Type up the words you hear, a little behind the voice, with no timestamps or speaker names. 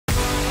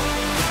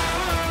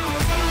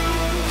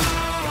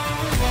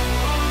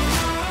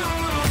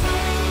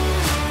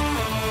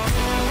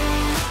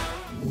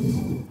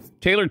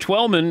Taylor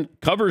Twellman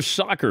covers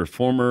soccer,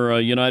 former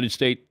United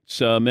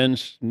States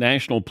men's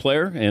national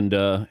player and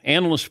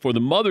analyst for the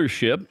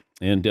Mothership,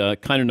 and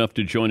kind enough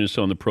to join us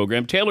on the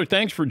program. Taylor,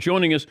 thanks for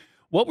joining us.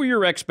 What were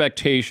your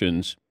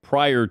expectations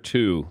prior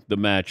to the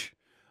match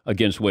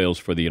against Wales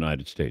for the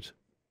United States?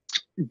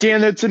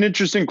 Dan, that's an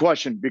interesting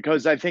question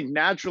because I think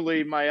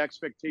naturally my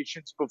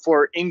expectations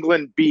before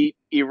England beat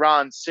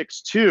Iran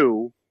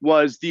 6-2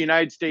 was the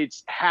United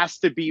States has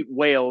to beat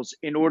Wales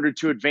in order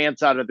to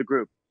advance out of the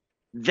group.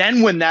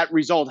 Then when that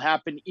result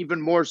happened,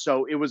 even more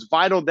so, it was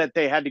vital that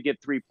they had to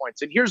get 3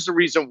 points. And here's the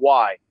reason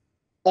why.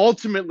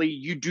 Ultimately,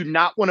 you do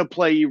not want to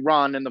play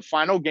Iran in the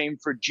final game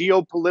for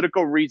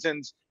geopolitical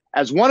reasons,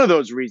 as one of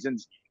those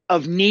reasons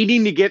of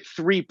needing to get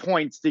 3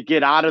 points to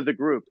get out of the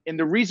group. And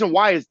the reason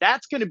why is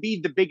that's going to be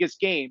the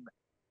biggest game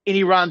in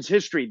Iran's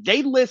history.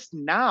 They list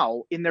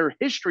now in their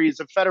history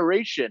as a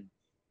federation,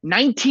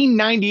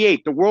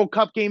 1998, the World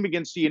Cup game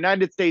against the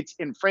United States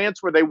in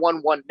France where they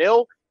won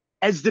 1-0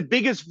 as the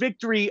biggest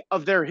victory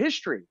of their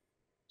history.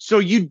 So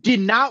you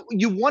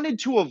wanted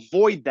to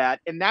avoid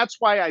that. And that's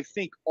why I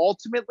think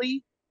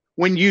ultimately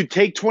when you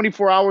take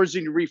 24 hours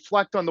and you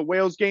reflect on the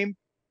Wales game,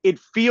 it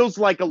feels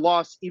like a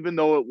loss, even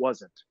though it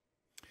wasn't.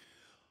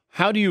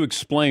 How do you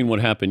explain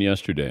what happened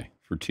yesterday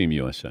for Team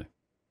USA?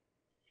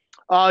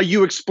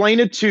 You explain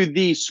it to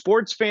the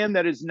sports fan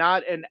that is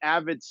not an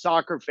avid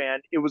soccer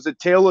fan. It was a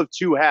tale of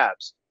two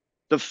halves.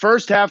 The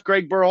first half,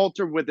 Greg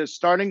Berhalter with his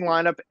starting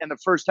lineup and the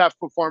first half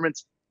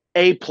performance,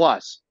 A+.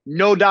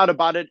 No doubt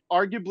about it.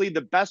 Arguably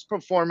the best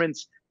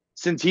performance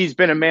since he's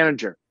been a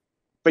manager.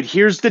 But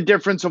here's the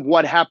difference of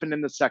what happened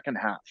in the second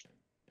half.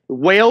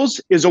 Wales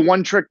is a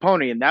one-trick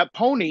pony, and that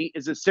pony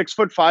is a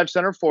 6'5"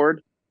 center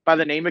forward by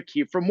the name of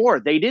Kiefer Moore.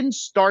 They didn't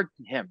start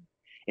him.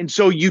 And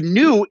so you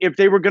knew if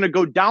they were going to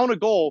go down a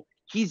goal,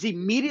 he's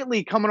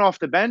immediately coming off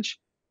the bench.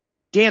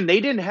 Dan,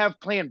 they didn't have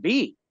plan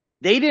B.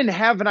 They didn't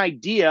have an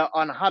idea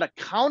on how to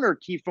counter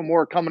Kiefer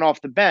Moore coming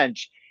off the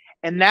bench.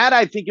 And that,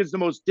 I think, is the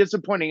most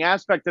disappointing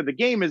aspect of the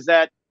game is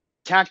that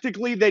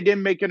tactically they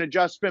didn't make an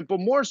adjustment. But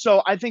more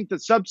so, I think the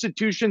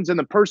substitutions and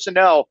the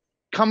personnel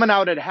coming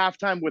out at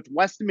halftime with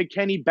Weston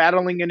McKennie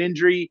battling an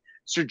injury,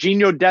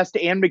 Serginho Dest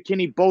and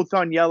McKinney both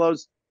on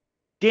yellows.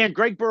 Dan,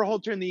 Greg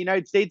Berhalter in the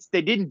United States,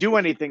 they didn't do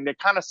anything. They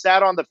kind of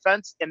sat on the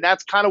fence, and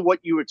that's kind of what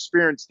you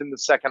experienced in the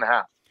second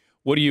half.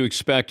 What do you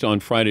expect on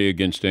Friday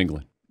against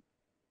England?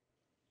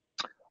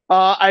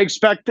 I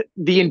expect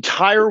the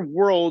entire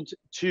world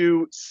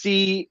to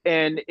see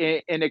and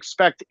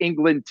expect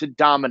England to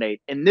dominate.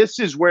 And this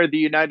is where the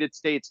United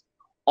States,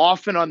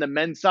 often on the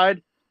men's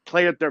side,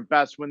 play at their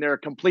best when they're a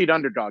complete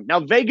underdog.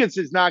 Now, Vegas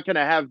is not going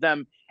to have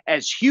them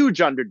as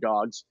huge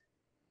underdogs,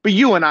 but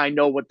you and I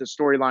know what the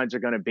storylines are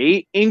going to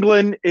be.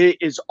 England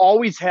is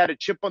always had a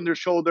chip on their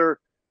shoulder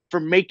for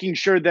making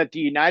sure that the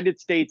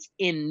United States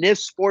in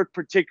this sport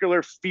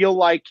particular feel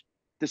like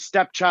the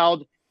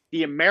stepchild.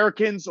 The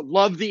Americans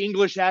love the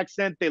English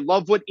accent. They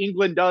love what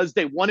England does.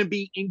 They want to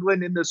be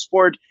England in the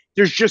sport.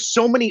 There's just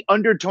so many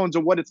undertones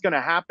of what it's going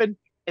to happen.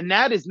 And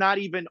that is not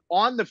even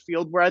on the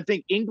field where I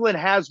think England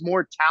has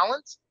more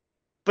talent.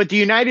 But the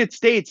United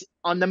States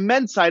on the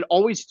men's side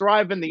always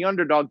thrive in the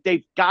underdog.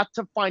 They've got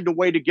to find a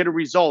way to get a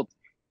result.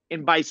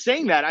 And by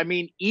saying that, I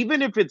mean,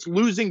 even if it's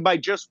losing by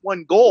just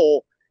one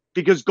goal,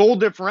 because goal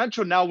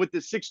differential now with the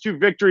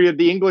 6-2 victory of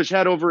the English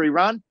had over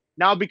Iran,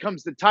 now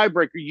becomes the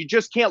tiebreaker. You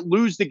just can't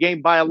lose the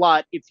game by a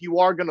lot if you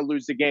are going to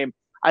lose the game.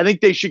 I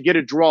think they should get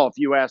a draw if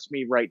you ask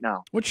me right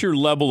now. What's your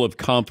level of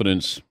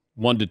confidence,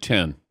 1 to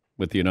 10,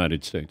 with the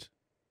United States?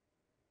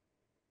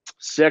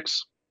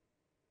 6,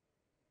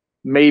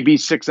 maybe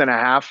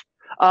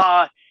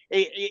 6.5.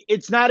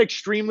 It's not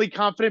extremely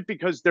confident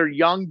because they're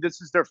young.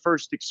 This is their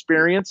first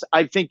experience.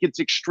 I think it's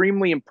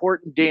extremely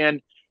important,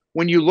 Dan,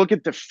 when you look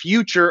at the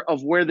future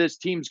of where this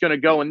team's going to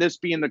go, and this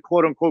being the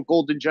quote-unquote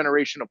golden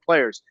generation of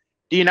players.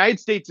 The United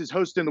States is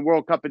hosting the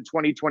World Cup in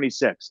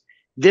 2026.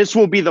 This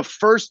will be the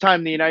first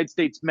time the United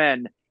States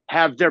men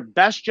have their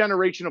best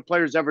generation of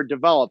players ever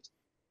developed,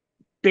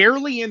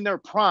 barely in their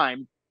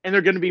prime, and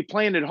they're going to be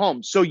playing at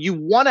home. So you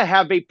want to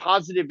have a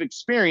positive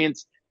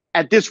experience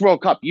at this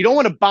World Cup. You don't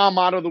want to bomb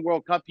out of the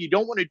World Cup. You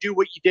don't want to do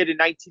what you did in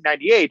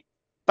 1998.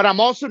 But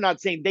I'm also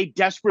not saying they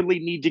desperately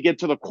need to get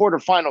to the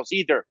quarterfinals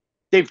either.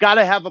 They've got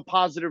to have a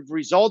positive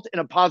result and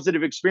a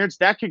positive experience.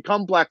 That could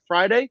come Black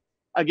Friday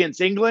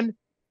against England.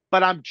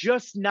 But I'm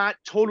just not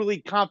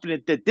totally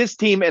confident that this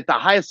team at the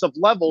highest of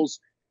levels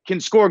can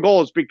score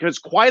goals because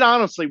quite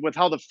honestly, with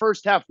how the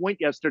first half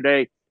went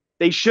yesterday,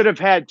 they should have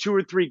had 2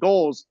 or 3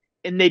 goals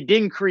and they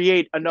didn't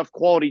create enough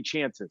quality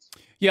chances.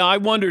 Yeah, I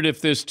wondered if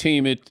this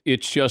team,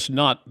 it's just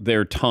not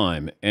their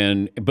time.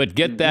 But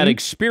get that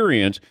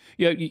experience.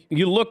 Yeah,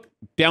 you look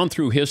down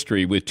through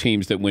history with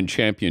teams that win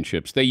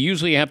championships. They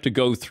usually have to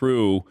go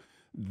through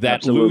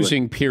that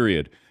losing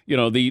period. You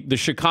know, the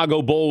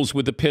Chicago Bulls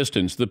with the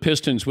Pistons with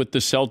the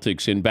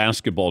Celtics in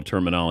basketball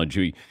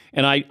terminology.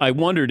 And I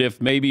wondered if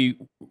maybe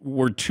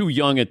we're too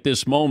young at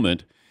this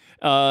moment.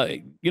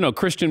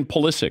 Christian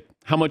Pulisic,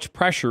 how much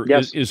pressure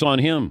is on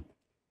him?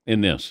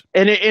 in this.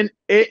 And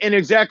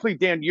exactly,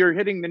 Dan, you're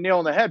hitting the nail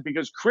on the head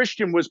because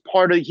Christian was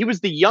he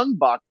was the young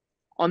buck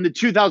on the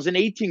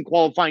 2018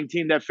 qualifying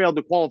team that failed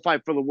to qualify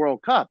for the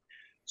World Cup.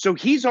 So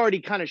he's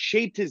already kind of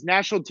shaped his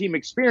national team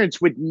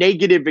experience with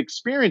negative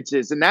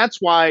experiences. And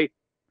that's why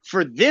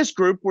for this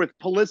group, with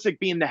Pulisic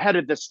being the head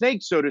of the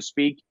snake, so to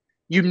speak,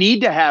 you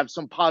need to have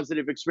some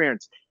positive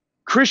experience.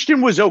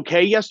 Christian was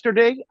okay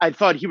yesterday. I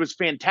thought he was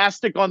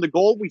fantastic on the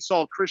goal. We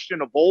saw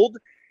Christian of old.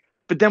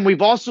 But then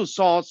we've also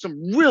saw some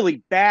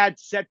really bad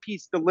set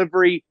piece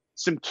delivery,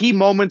 some key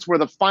moments where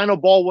the final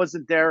ball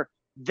wasn't there.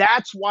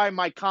 That's why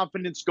my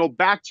confidence, go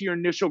back to your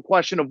initial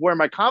question of where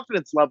my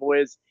confidence level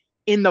is.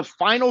 In the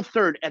final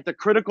third, at the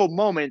critical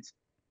moments,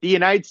 the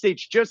United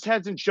States just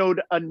hasn't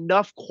showed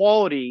enough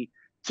quality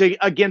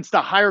against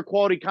a higher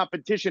quality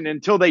competition.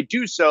 Until they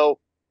do so,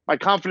 my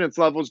confidence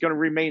level is going to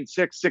remain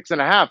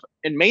 6.5.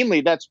 And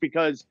mainly that's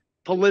because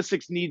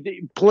Pulisic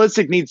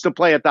needs to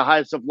play at the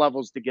highest of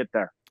levels to get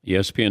there.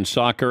 ESPN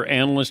soccer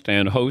analyst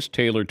and host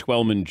Taylor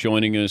Twellman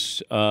joining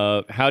us.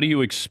 How do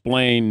you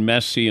explain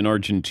Messi and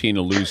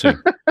Argentina losing?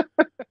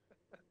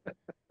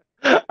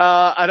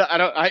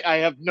 I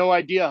have no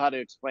idea how to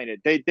explain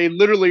it. They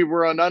literally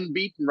were an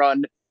unbeaten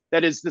run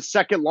that is the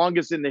second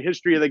longest in the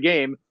history of the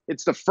game.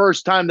 It's the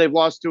first time they've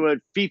lost to a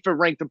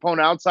FIFA-ranked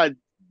opponent outside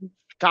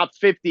top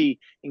 50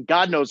 in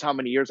God knows how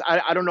many years.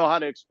 I don't know how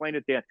to explain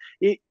it, Dan.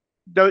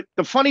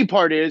 The funny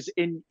part is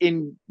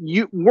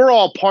we're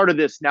all part of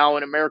this now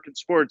in American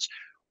sports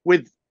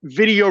with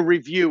video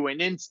review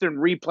and instant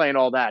replay and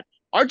all that.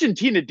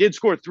 Argentina did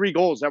score 3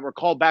 goals that were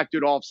called back due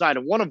to offside,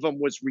 and one of them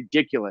was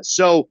ridiculous.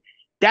 So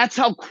that's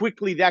how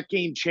quickly that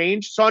game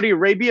changed. Saudi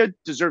Arabia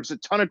deserves a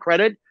ton of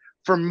credit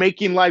for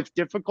making life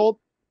difficult.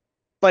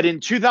 But in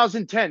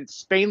 2010,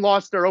 Spain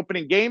lost their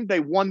opening game. They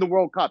won the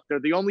World Cup.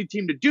 They're the only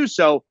team to do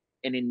so.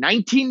 And in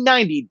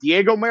 1990,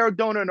 Diego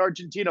Maradona and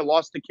Argentina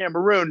lost to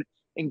Cameroon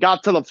and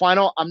got to the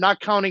final. I'm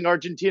not counting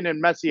Argentina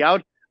and Messi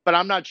out, but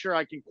I'm not sure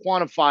I can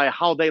quantify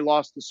how they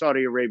lost to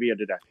Saudi Arabia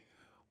today.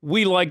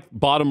 We like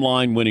bottom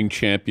line winning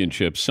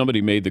championships.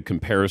 Somebody made the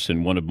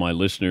comparison, one of my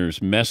listeners,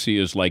 Messi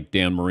is like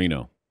Dan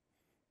Marino.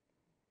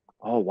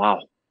 Oh,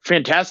 wow.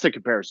 Fantastic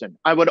comparison.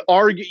 I would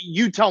argue,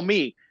 you tell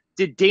me,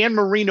 did Dan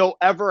Marino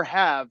ever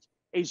have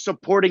a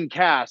supporting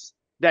cast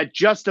that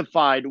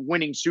justified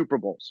winning Super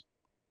Bowls?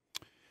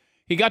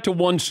 He got to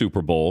 1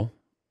 Super Bowl.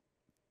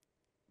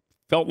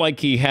 Felt like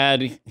he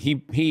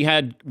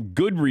had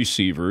good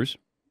receivers.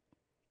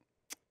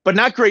 But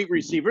not great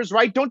receivers,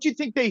 right? Don't you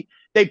think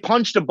they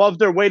punched above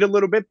their weight a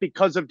little bit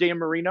because of Dan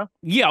Marino?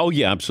 Yeah, oh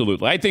yeah,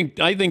 absolutely. I think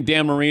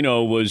Dan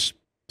Marino was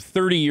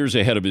 30 years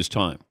ahead of his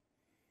time.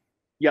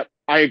 Yep,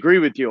 I agree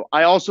with you.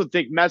 I also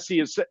think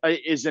Messi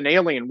is an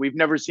alien. We've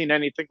never seen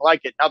anything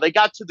like it. Now, they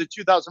got to the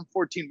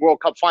 2014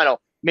 World Cup final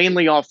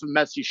mainly off of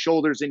Messi's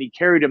shoulders, and he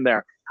carried him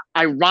there.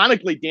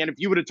 Ironically, Dan, if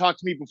you would have talked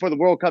to me before the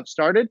World Cup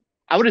started,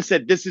 I would have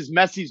said this is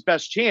Messi's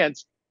best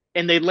chance,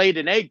 and they laid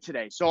an egg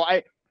today. So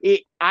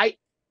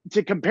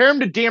to compare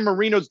him to Dan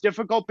Marino's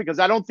difficult because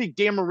I don't think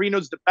Dan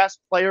Marino's the best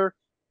player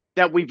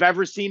that we've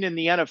ever seen in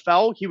the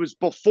NFL. He was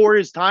before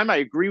his time. I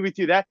agree with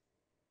you that.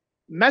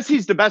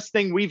 Messi's the best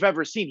thing we've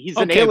ever seen. He's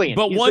an alien.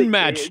 But one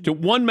match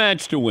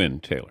to win,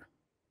 Taylor.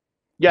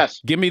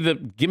 Yes. Give me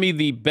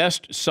the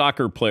best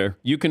soccer player.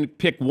 You can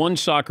pick one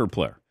soccer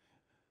player.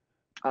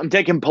 I'm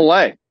taking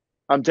Pelé.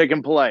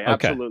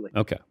 Absolutely.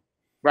 Okay.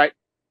 Right.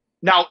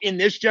 Now, in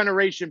this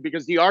generation,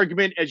 because the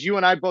argument, as you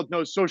and I both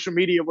know, social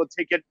media will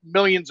take it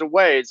millions of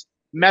ways.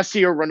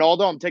 Messi or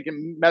Ronaldo, I'm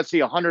taking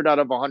Messi 100 out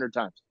of 100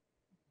 times.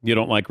 You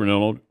don't like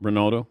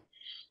Ronaldo?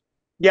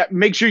 Yeah,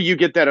 make sure you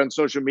get that on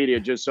social media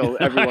just so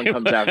everyone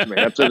comes after me.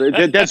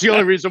 That's the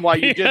only reason why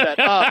you did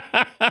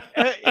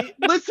that.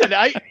 Listen,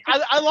 I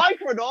like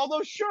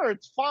Ronaldo. Sure,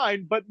 it's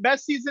fine, but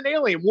Messi's an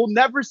alien. We'll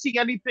never see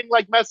anything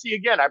like Messi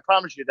again. I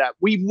promise you that.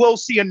 We will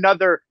see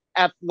another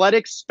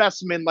athletic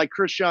specimen like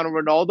Cristiano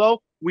Ronaldo.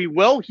 We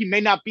will. He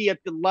may not be at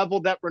the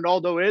level that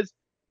Ronaldo is,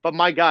 but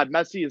my God,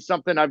 Messi is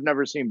something I've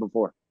never seen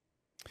before.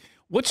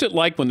 What's it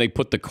like when they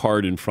put the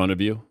card in front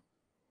of you?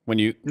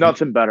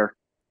 Nothing better.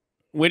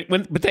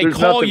 But they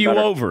call you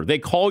over. They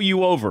call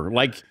you over.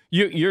 Like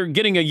you're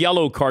getting a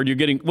yellow card. You're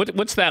getting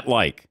what's that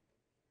like?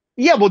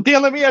 Yeah, well,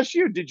 Dan, let me ask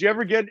you: did you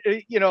ever get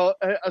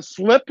a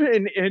slip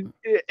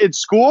in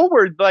school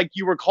where like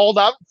you were called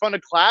out in front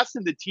of class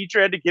and the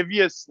teacher had to give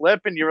you a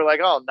slip and you were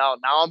like, oh no,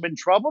 now I'm in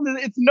trouble?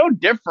 It's no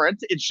different.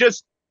 It's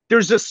just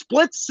there's a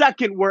split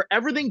second where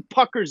everything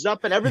puckers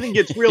up and everything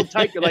gets real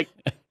tight. You're like,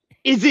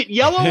 is it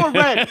yellow or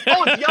red?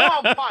 Oh, it's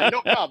yellow. I'm fine.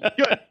 No problem.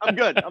 Good. I'm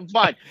good. I'm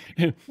fine.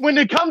 When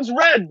it comes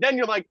red, then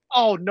you're like,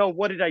 oh no,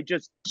 what did I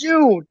just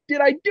do?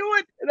 Did I do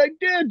it? And I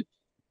did.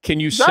 Can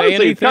you say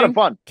anything? It's kind of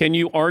fun. Can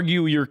you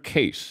argue your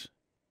case?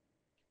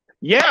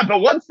 Yeah, but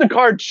once the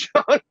card's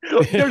shown,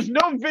 there's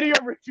no video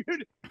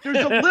review.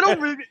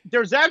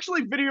 There's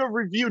actually video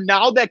review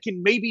now that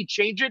can maybe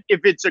change it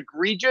if it's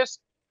egregious,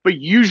 but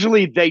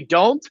usually they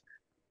don't.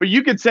 But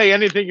you could say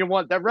anything you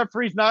want. That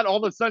referee's not all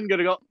of a sudden going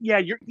to go, yeah,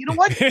 you know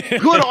what?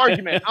 Good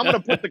argument. I'm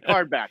going to put the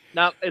card back.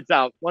 No, it's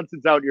out. Once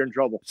it's out, you're in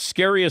trouble.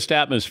 Scariest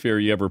atmosphere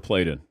you ever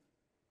played in?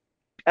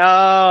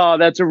 Oh,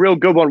 that's a real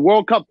good one.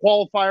 World Cup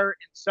qualifier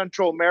in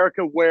Central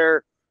America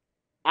where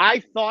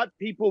I thought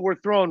people were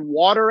throwing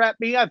water at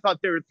me. I thought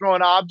they were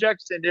throwing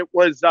objects, and it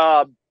was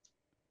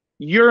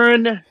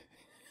urine,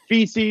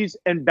 feces,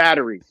 and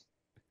batteries.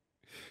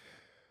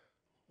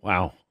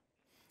 Wow.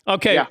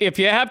 Okay, yeah. If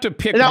you have to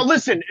pick... Now,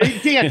 listen,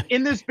 Dan,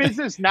 in this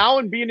business now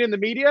and being in the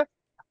media,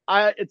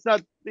 it's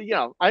not,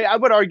 I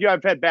would argue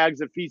I've had bags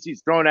of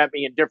feces thrown at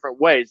me in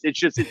different ways.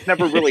 It's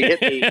never really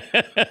hit me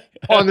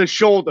on the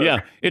shoulder.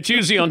 Yeah, it's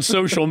usually on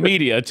social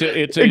media.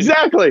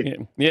 Exactly.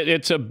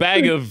 It's a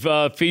bag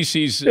of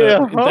feces.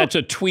 That's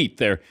a tweet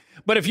there.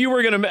 But if you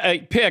were going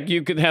to pick,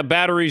 you could have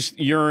batteries,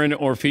 urine,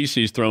 or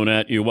feces thrown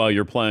at you while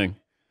you're playing.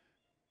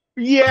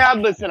 Yeah,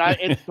 listen,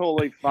 it's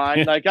totally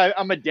fine. Like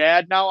I'm a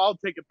dad now. I'll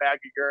take a bag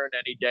of urine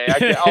any day.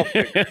 I'll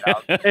figure it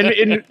out.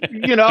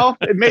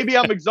 And maybe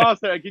I'm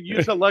exhausted. I could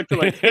use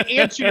electrolytes. To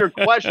answer your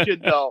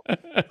question, though,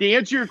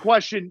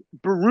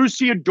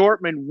 Borussia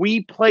Dortmund.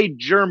 We played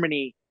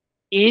Germany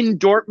in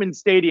Dortmund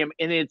Stadium,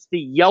 and it's the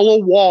yellow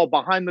wall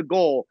behind the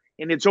goal,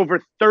 and it's over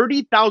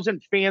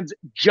 30,000 fans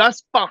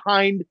just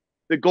behind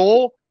the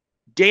goal.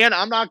 Dan,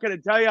 I'm not going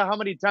to tell you how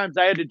many times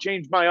I had to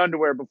change my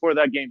underwear before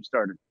that game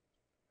started.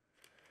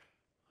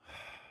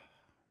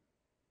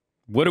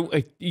 What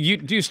do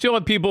you still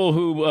have people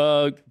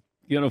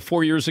who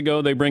 4 years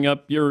ago they bring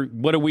up your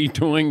 "what are we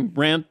doing"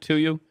 rant to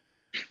you?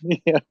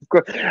 Yeah, of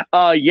course.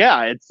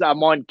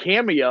 I'm on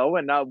Cameo,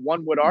 and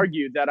one would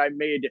argue that I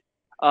made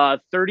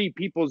 30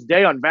 people's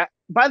day on.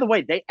 By the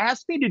way, they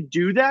asked me to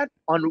do that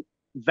on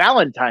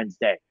Valentine's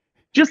Day.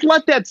 Just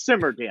let that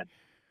simmer, Dan.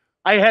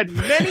 I had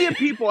many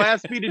people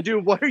ask me to do.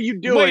 What are you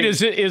doing? Wait,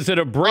 is it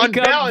a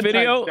breakup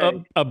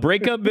video? A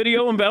breakup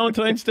video on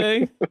Valentine's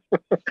Day?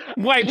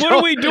 Wait, what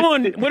are we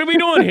doing? What are we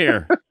doing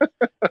here?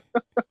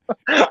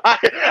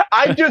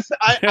 I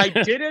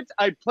did it.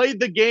 I played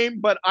the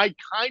game, but I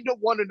kind of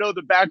want to know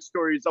the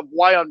backstories of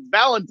why on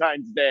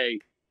Valentine's Day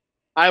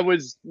I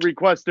was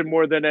requested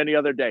more than any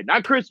other day.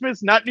 Not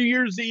Christmas, not New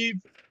Year's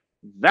Eve.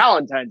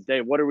 Valentine's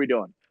Day. What are we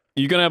doing?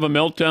 You gonna have a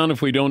meltdown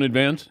if we don't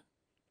advance?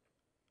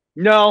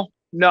 No.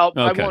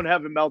 Okay. I won't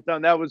have a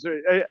meltdown.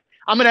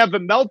 I'm going to have a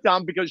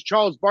meltdown because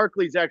Charles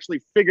Barkley's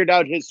actually figured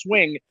out his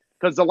swing.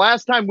 Because the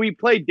last time we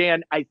played,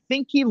 Dan, I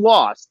think he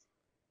lost.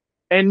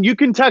 And you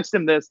can text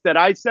him this, that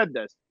I said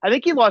this. I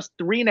think he lost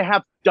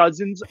 3.5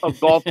 dozens of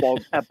golf balls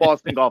at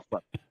Boston Golf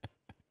Club.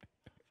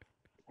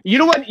 You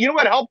know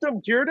what helped him,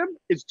 cured him?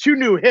 Is 2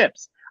 new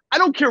hips. I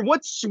don't care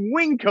what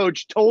swing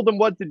coach told him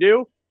what to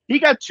do. He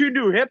got 2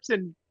 new hips,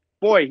 and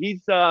boy,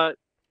 he's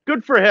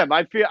good for him.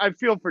 I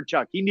feel for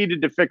Chuck. He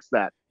needed to fix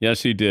that.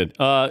 Yes, he did.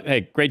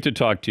 Hey, great to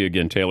talk to you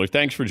again, Taylor.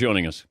 Thanks for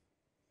joining us.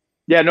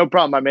 Yeah, no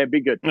problem, my man. Be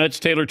good. That's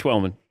Taylor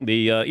Twellman,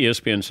 the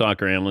ESPN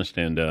soccer analyst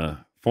and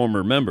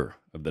former member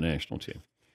of the national team.